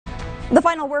The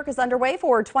final work is underway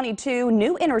for 22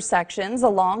 new intersections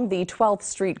along the 12th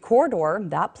Street corridor.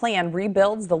 That plan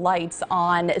rebuilds the lights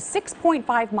on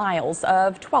 6.5 miles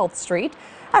of 12th Street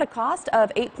at a cost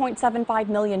of $8.75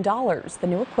 million. The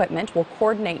new equipment will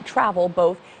coordinate travel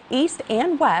both east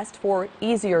and west for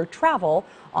easier travel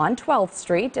on 12th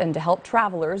Street and to help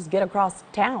travelers get across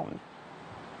town.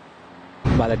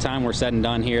 By the time we're said and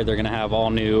done here, they're going to have all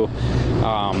new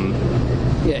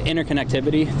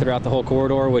interconnectivity throughout the whole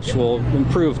corridor, which will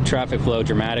improve traffic flow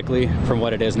dramatically from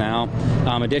what it is now.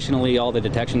 Additionally, all the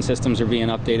detection systems are being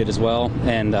updated as well,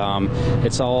 and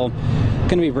it's all going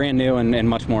to be brand new and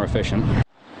much more efficient.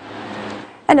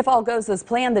 And if all goes as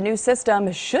planned, the new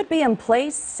system should be in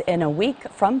place in a week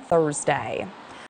from Thursday.